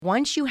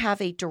Once you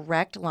have a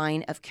direct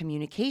line of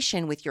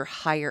communication with your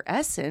higher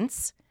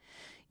essence,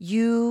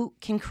 you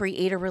can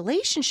create a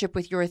relationship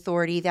with your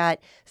authority that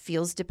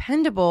feels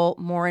dependable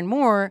more and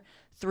more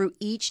through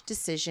each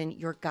decision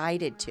you're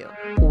guided to.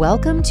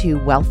 Welcome to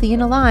Wealthy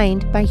and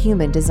Aligned by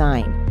Human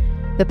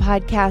Design, the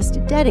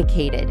podcast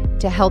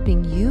dedicated to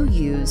helping you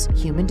use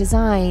human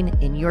design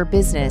in your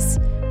business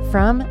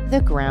from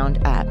the ground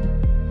up.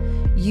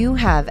 You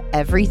have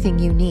everything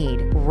you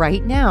need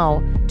right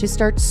now to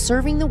start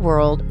serving the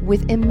world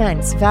with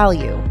immense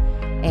value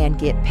and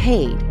get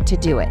paid to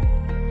do it.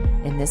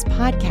 In this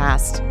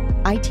podcast,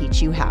 I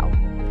teach you how.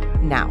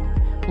 Now,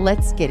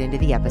 let's get into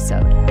the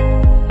episode.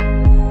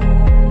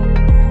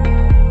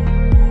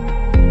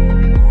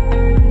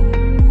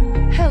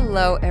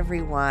 Hello,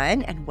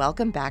 everyone, and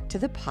welcome back to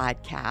the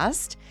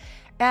podcast.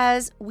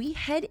 As we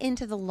head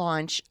into the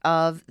launch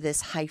of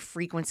this high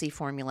frequency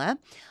formula,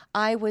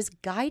 I was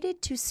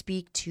guided to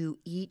speak to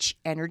each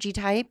energy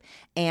type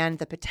and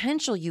the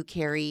potential you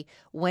carry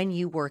when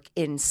you work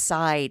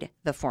inside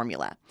the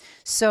formula.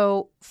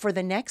 So for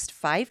the next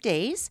 5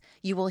 days,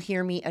 you will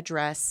hear me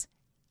address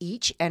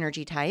each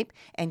energy type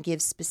and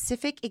give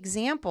specific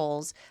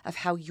examples of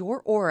how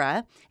your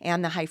aura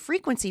and the high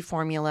frequency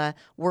formula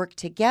work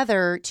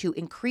together to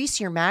increase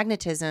your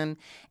magnetism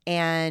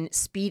and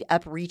speed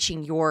up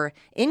reaching your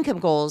income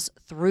goals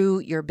through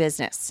your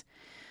business.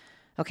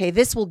 Okay,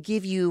 this will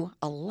give you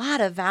a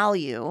lot of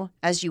value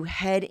as you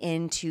head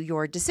into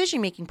your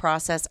decision-making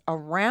process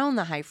around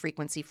the high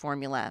frequency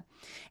formula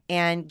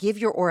and give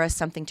your aura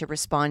something to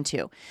respond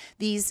to.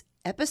 These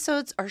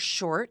episodes are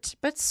short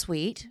but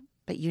sweet.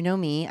 But you know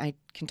me, I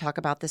can talk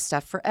about this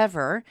stuff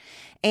forever.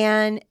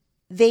 And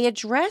they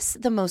address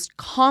the most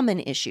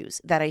common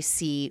issues that I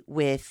see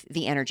with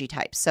the energy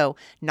types. So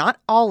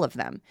not all of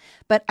them,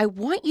 but I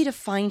want you to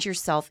find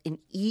yourself in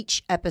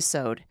each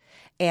episode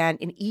and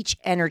in each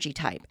energy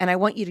type. And I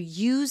want you to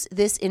use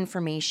this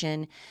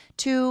information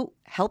to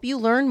help you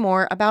learn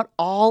more about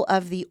all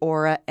of the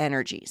aura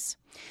energies.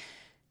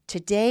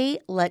 Today,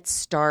 let's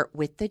start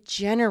with the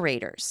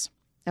generators.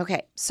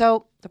 Okay,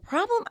 so the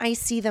problem I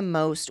see the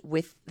most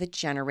with the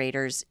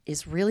generators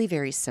is really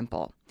very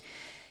simple.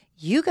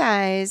 You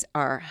guys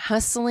are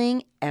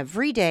hustling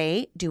every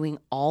day, doing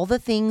all the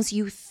things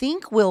you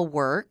think will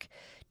work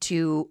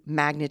to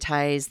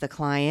magnetize the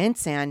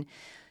clients, and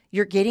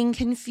you're getting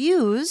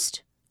confused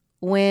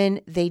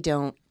when they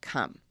don't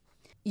come.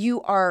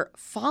 You are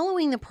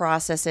following the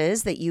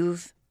processes that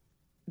you've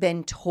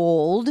been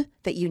told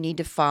that you need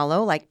to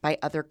follow, like by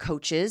other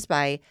coaches,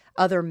 by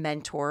other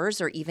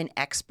mentors, or even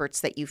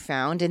experts that you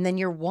found. And then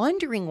you're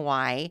wondering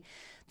why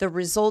the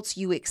results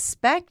you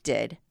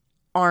expected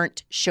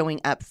aren't showing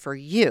up for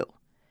you.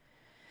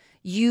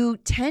 You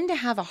tend to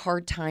have a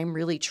hard time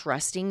really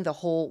trusting the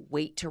whole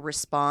wait to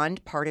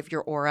respond part of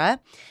your aura,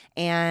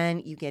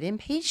 and you get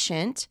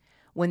impatient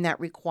when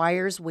that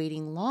requires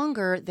waiting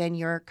longer than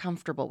you're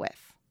comfortable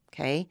with,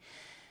 okay?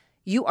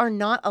 You are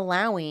not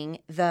allowing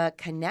the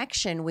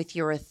connection with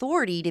your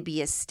authority to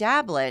be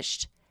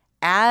established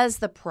as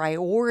the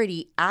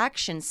priority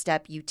action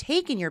step you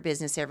take in your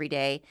business every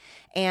day.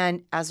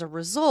 And as a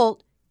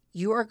result,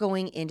 you are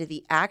going into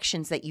the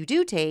actions that you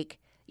do take,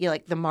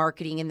 like the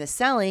marketing and the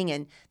selling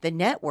and the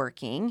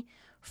networking,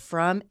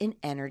 from an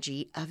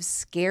energy of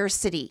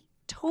scarcity,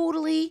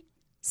 totally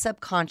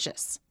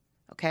subconscious,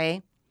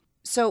 okay?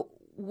 So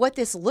what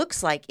this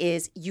looks like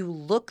is you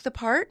look the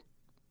part,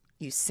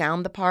 you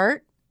sound the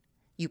part,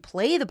 you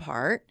play the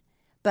part,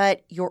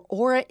 but your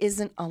aura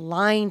isn't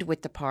aligned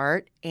with the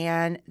part,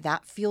 and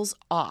that feels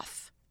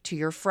off to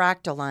your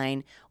fractal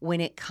line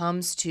when it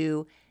comes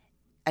to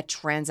a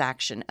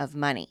transaction of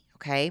money,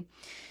 okay?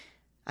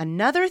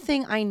 Another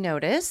thing I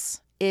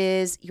notice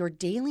is your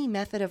daily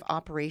method of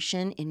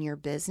operation in your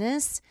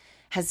business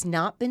has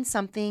not been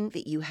something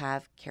that you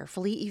have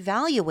carefully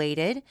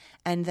evaluated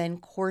and then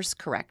course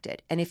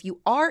corrected. And if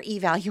you are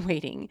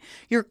evaluating,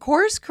 you're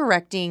course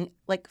correcting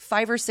like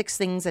 5 or 6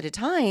 things at a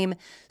time,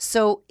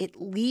 so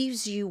it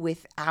leaves you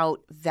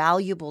without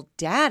valuable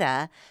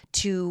data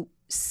to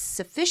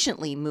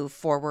sufficiently move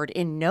forward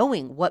in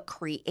knowing what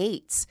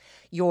creates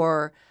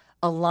your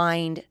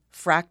aligned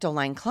fractal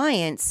line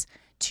clients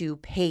to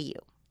pay you,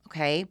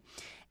 okay?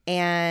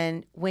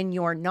 And when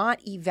you're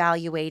not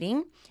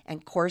evaluating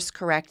and course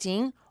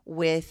correcting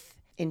with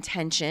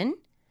intention,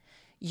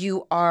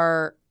 you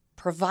are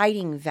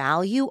providing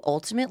value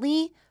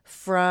ultimately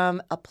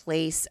from a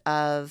place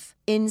of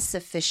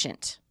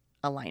insufficient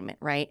alignment,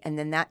 right? And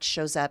then that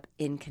shows up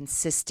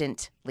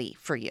inconsistently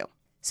for you.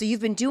 So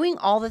you've been doing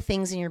all the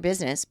things in your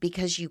business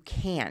because you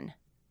can.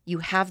 You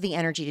have the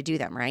energy to do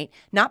them, right?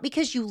 Not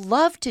because you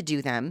love to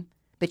do them,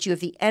 but you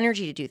have the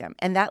energy to do them.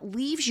 And that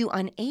leaves you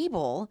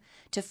unable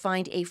to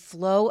find a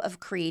flow of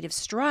creative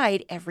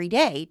stride every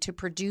day to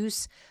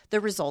produce the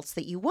results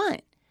that you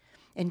want.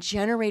 And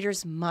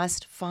generators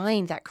must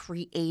find that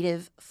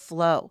creative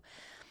flow,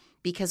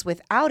 because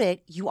without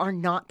it, you are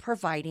not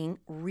providing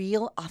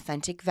real,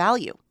 authentic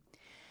value.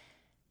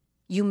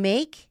 You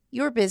make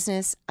your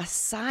business a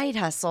side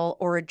hustle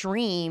or a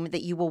dream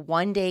that you will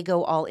one day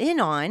go all in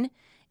on,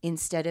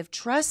 instead of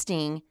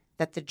trusting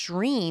that the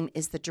dream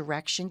is the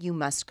direction you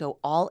must go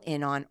all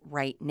in on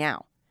right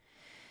now.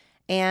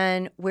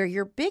 And where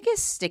your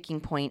biggest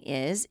sticking point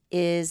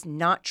is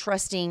not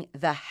trusting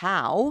the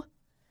how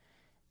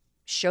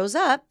shows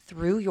up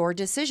through your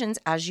decisions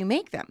as you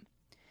make them.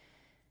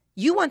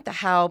 You want the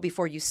how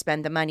before you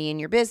spend the money in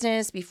your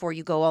business, before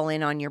you go all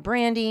in on your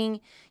branding.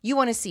 You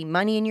want to see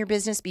money in your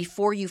business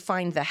before you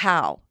find the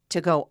how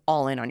to go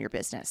all in on your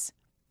business.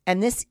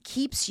 And this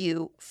keeps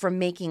you from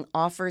making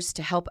offers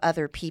to help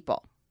other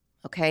people.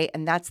 Okay.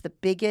 And that's the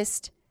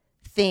biggest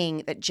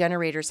thing that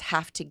generators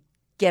have to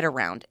get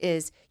around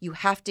is you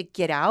have to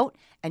get out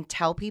and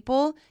tell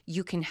people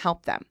you can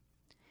help them.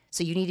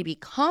 So you need to be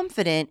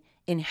confident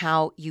in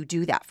how you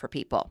do that for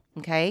people.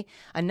 Okay.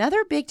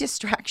 Another big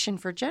distraction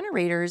for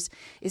generators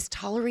is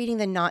tolerating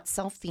the not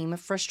self theme of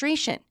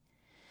frustration.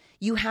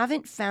 You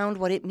haven't found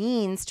what it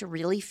means to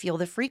really feel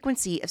the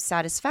frequency of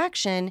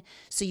satisfaction.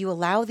 So you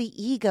allow the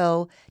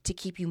ego to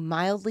keep you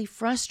mildly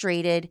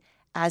frustrated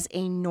as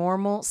a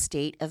normal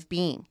state of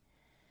being.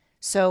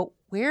 So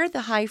where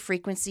the high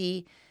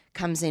frequency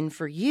comes in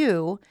for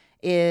you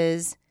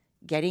is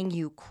getting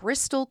you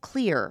crystal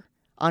clear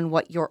on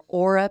what your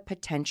aura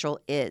potential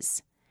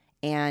is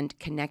and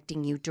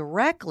connecting you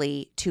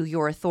directly to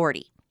your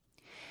authority.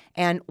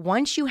 And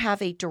once you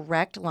have a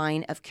direct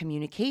line of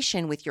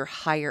communication with your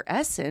higher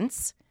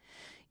essence,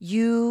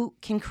 you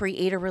can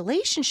create a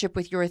relationship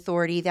with your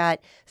authority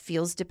that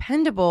feels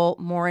dependable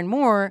more and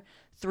more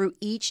through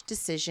each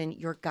decision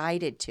you're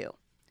guided to.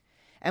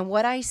 And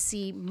what I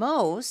see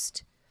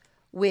most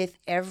with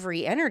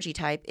every energy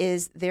type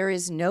is there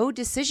is no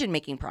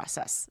decision-making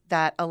process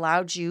that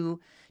allowed you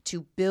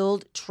to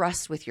build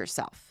trust with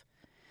yourself.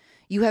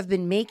 You have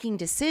been making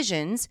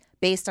decisions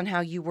based on how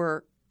you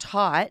were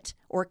taught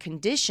or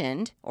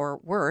conditioned, or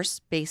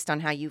worse, based on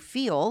how you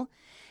feel.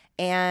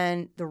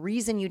 And the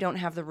reason you don't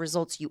have the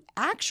results you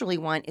actually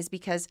want is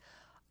because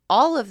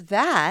all of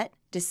that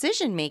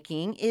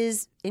decision-making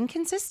is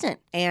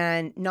inconsistent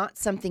and not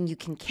something you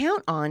can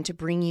count on to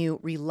bring you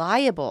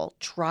reliable,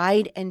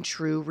 tried and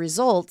true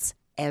results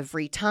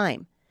every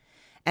time.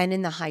 And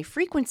in the high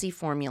frequency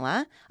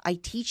formula, I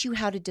teach you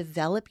how to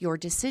develop your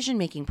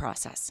decision-making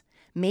process,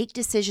 make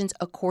decisions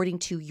according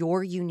to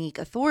your unique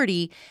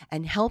authority,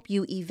 and help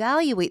you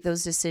evaluate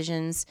those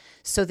decisions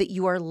so that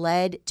you are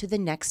led to the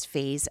next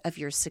phase of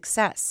your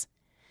success.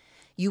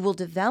 You will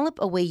develop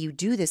a way you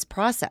do this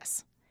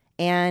process,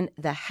 and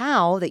the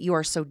how that you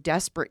are so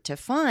desperate to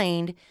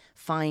find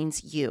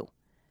finds you.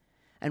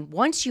 And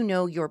once you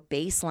know your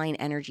baseline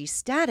energy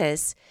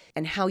status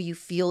and how you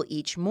feel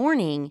each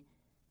morning,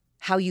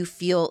 how you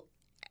feel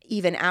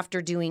even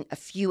after doing a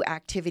few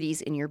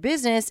activities in your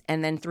business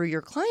and then through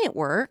your client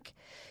work,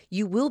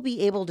 you will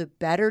be able to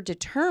better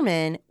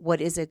determine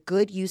what is a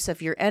good use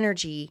of your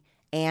energy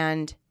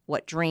and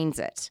what drains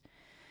it.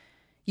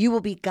 You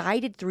will be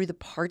guided through the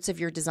parts of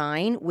your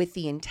design with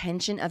the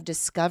intention of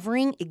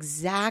discovering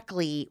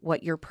exactly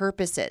what your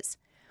purpose is.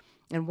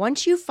 And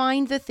once you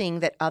find the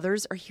thing that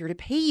others are here to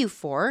pay you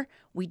for,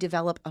 we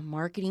develop a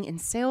marketing and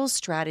sales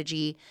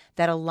strategy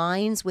that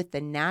aligns with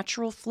the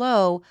natural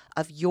flow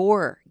of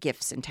your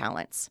gifts and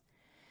talents.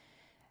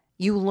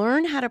 You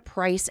learn how to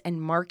price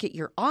and market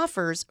your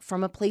offers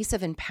from a place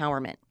of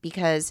empowerment,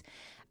 because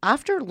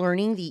after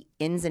learning the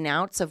ins and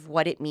outs of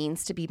what it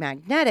means to be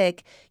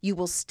magnetic, you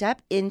will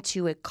step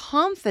into a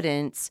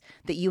confidence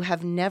that you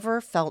have never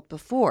felt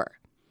before.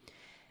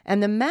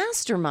 And the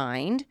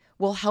mastermind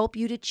will help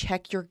you to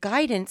check your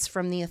guidance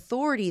from the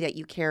authority that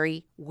you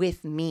carry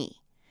with me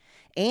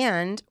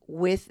and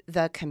with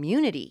the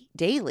community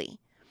daily.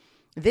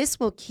 This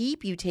will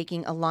keep you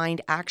taking aligned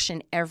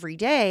action every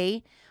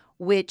day,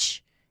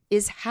 which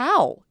is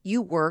how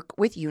you work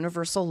with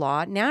universal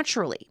law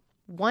naturally.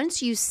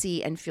 Once you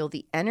see and feel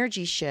the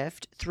energy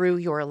shift through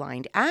your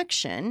aligned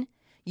action,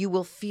 you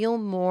will feel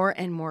more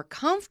and more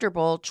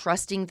comfortable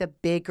trusting the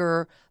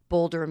bigger,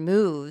 bolder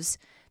moves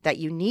that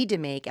you need to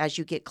make as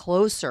you get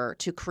closer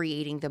to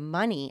creating the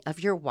money of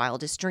your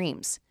wildest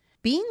dreams.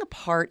 Being a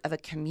part of a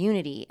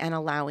community and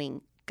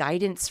allowing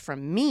guidance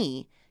from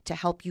me to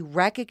help you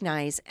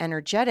recognize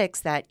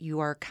energetics that you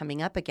are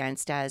coming up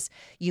against as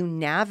you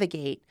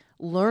navigate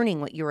learning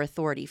what your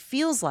authority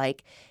feels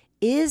like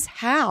is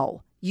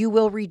how you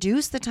will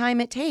reduce the time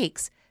it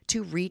takes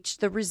to reach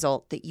the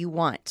result that you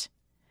want.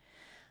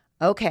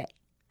 Okay,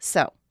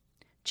 so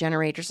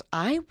generators,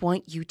 I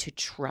want you to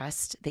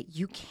trust that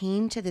you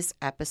came to this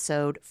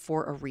episode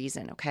for a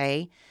reason,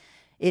 okay?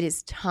 It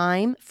is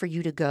time for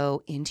you to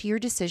go into your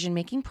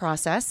decision-making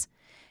process.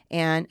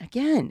 And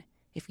again,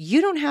 if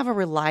you don't have a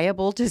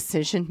reliable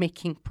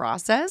decision-making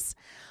process,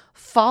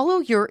 follow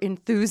your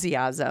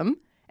enthusiasm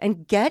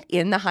and get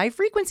in the high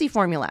frequency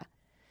formula.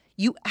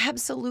 You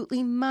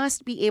absolutely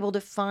must be able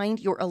to find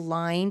your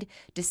aligned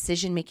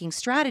decision-making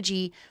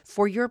strategy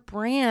for your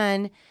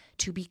brand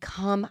to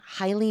become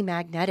highly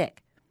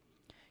magnetic.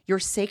 Your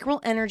sacral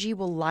energy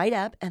will light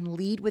up and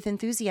lead with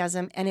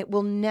enthusiasm, and it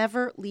will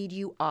never lead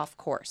you off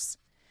course.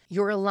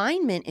 Your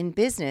alignment in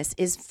business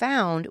is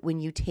found when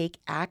you take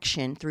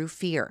action through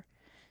fear.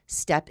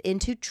 step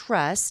into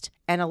trust,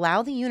 and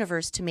allow the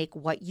universe to make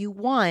what you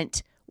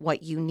want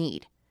what you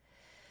need.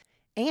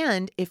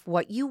 And if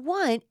what you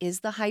want is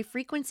the high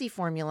frequency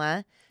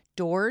formula,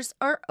 doors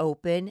are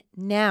open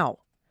now.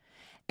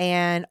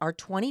 And our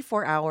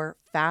 24-hour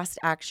fast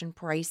action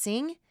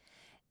pricing,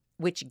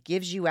 which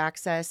gives you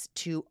access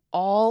to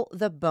all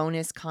the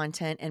bonus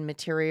content and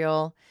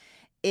material,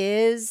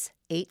 is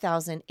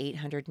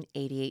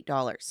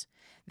 $8,888.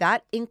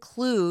 That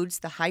includes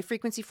the high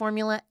frequency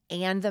formula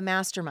and the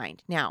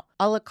mastermind. Now,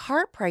 a la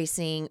carte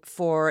pricing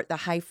for the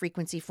high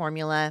frequency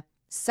formula,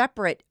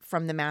 separate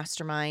from the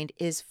mastermind,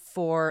 is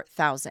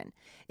 $4,000.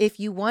 If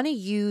you want to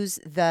use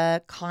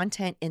the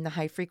content in the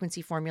high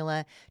frequency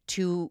formula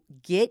to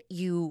get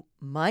you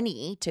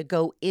money to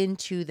go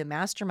into the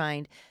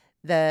mastermind,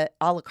 the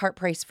a la carte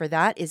price for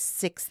that is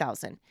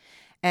 $6,000.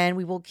 And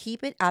we will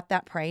keep it at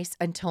that price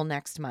until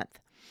next month.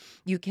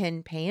 You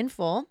can pay in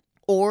full,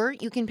 or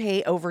you can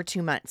pay over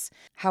 2 months.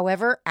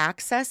 However,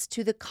 access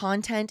to the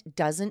content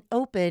doesn't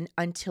open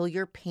until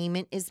your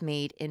payment is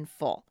made in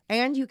full.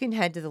 And you can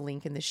head to the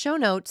link in the show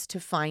notes to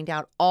find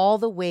out all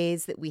the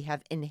ways that we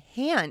have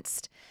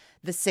enhanced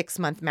the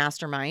 6-month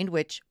mastermind,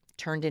 which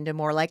turned into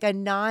more like a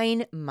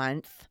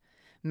 9-month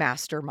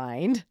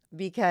mastermind,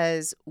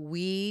 because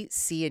we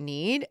see a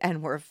need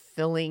and we're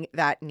filling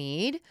that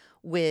need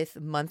with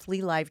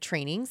monthly live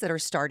trainings that are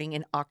starting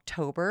in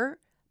October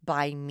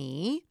by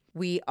me.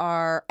 We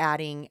are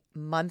adding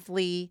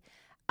monthly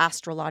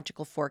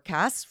astrological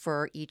forecasts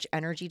for each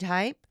energy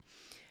type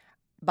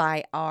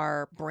by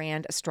our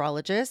brand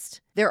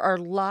astrologist. There are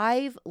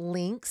live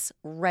links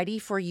ready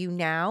for you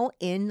now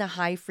in the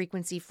high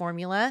frequency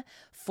formula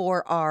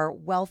for our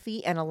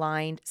wealthy and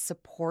aligned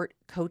support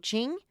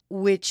coaching,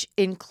 which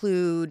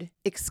include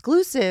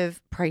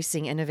exclusive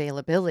pricing and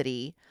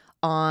availability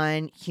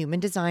on human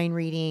design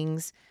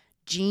readings,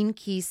 gene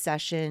key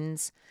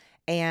sessions,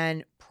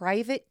 and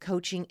private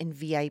coaching and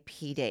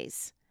VIP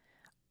days.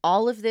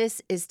 All of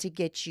this is to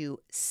get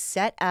you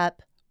set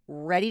up,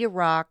 ready to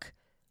rock,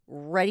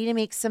 ready to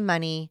make some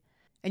money.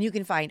 And you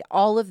can find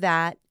all of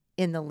that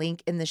in the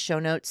link in the show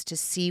notes to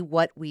see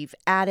what we've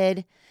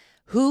added,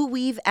 who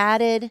we've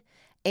added,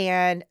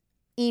 and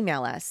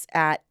email us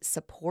at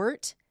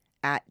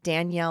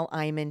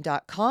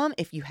support@danielleiman.com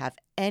if you have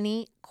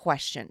any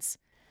questions.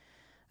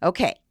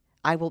 Okay,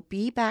 I will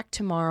be back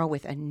tomorrow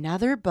with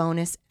another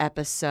bonus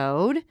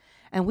episode,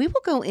 and we will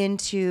go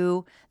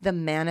into the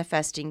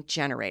manifesting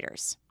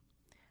generators.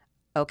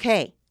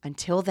 Okay,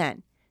 until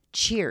then,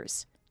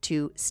 cheers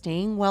to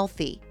staying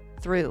wealthy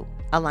through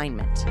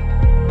alignment.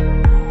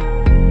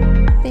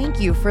 Thank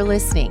you for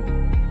listening.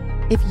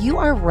 If you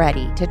are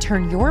ready to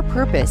turn your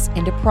purpose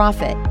into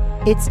profit,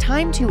 it's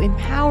time to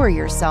empower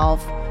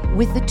yourself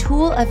with the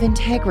tool of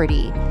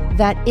integrity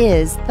that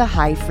is the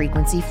high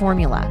frequency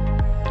formula.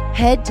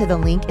 Head to the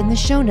link in the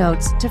show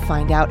notes to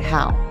find out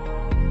how.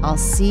 I'll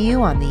see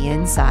you on the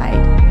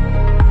inside.